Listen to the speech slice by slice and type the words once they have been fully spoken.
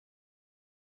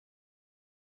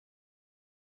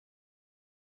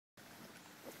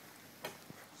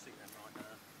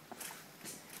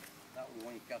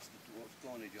cast towards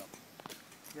corner, John.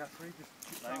 Yeah, three just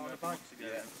Laying work months ago,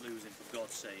 losing for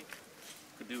God's sake.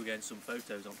 Could do again some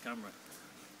photos on camera.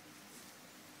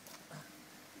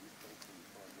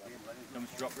 Don't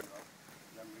drop it.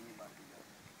 Then bring him back again.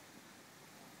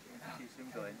 Keep him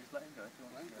going, just let him go if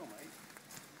you want. Let him go, mate.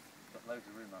 Got loads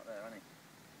of room out there, hasn't he?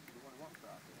 What's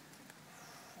that?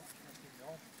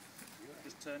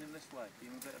 Just turn him this way,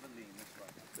 give him a bit of a lean this way.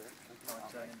 Try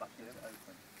and turn him back into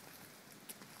open.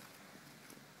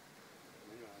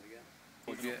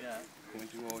 Coming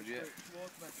towards you.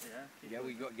 Yeah, Yeah,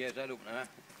 we've got to get that up now.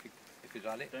 If he's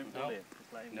had it. don't bully him,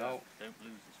 just let him No. go. Don't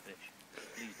lose this fish.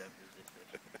 Please don't lose this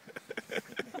fish.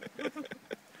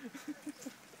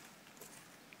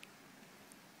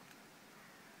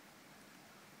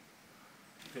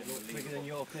 Bigger than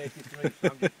your 33, so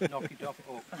I'm just knock it off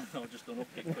up. I'll just done up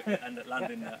kick quick and at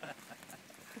landing there.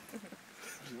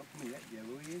 You're not coming yet, yeah,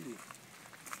 will you?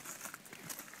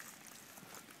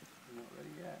 You're not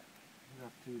ready yet. You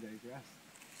have 2 days rest.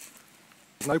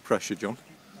 No pressure, John.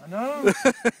 I know!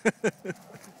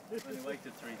 Only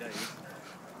waited 3 days.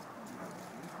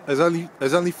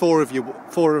 There's only four of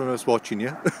us watching you.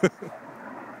 That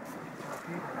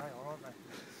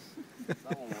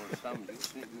one was Sam's, it was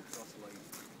Beausoleil.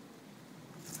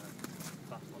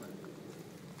 Fast on it.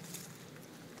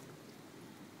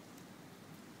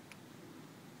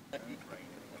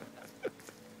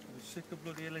 I'm sick of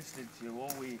bloody listening to you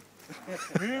all week.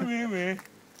 Me.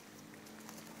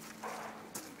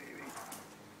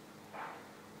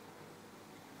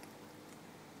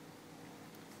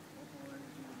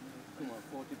 Come on,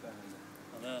 40 pounds.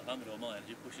 I know, I'm with all my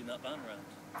energy pushing that van around.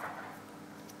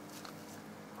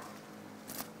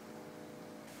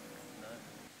 No.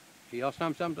 Yeah,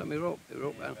 Sam's at me rope. The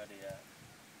rope down. Ready, yeah.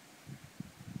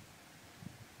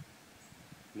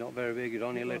 Not very big, it's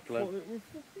only a little.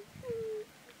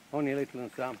 Only a little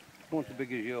and Sam. Not as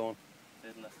big as your own.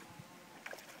 Fiddler.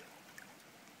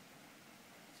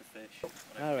 It's a fish.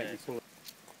 All right, you pull it.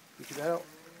 Pick it out.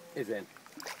 It's in.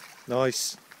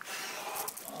 Nice.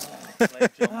 Play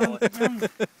John boy.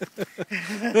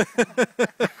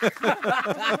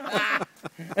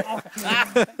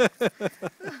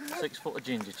 6 foot of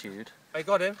gingertude. I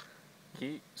got him.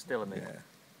 Keep still a minute.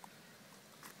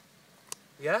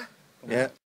 Yeah? Yeah.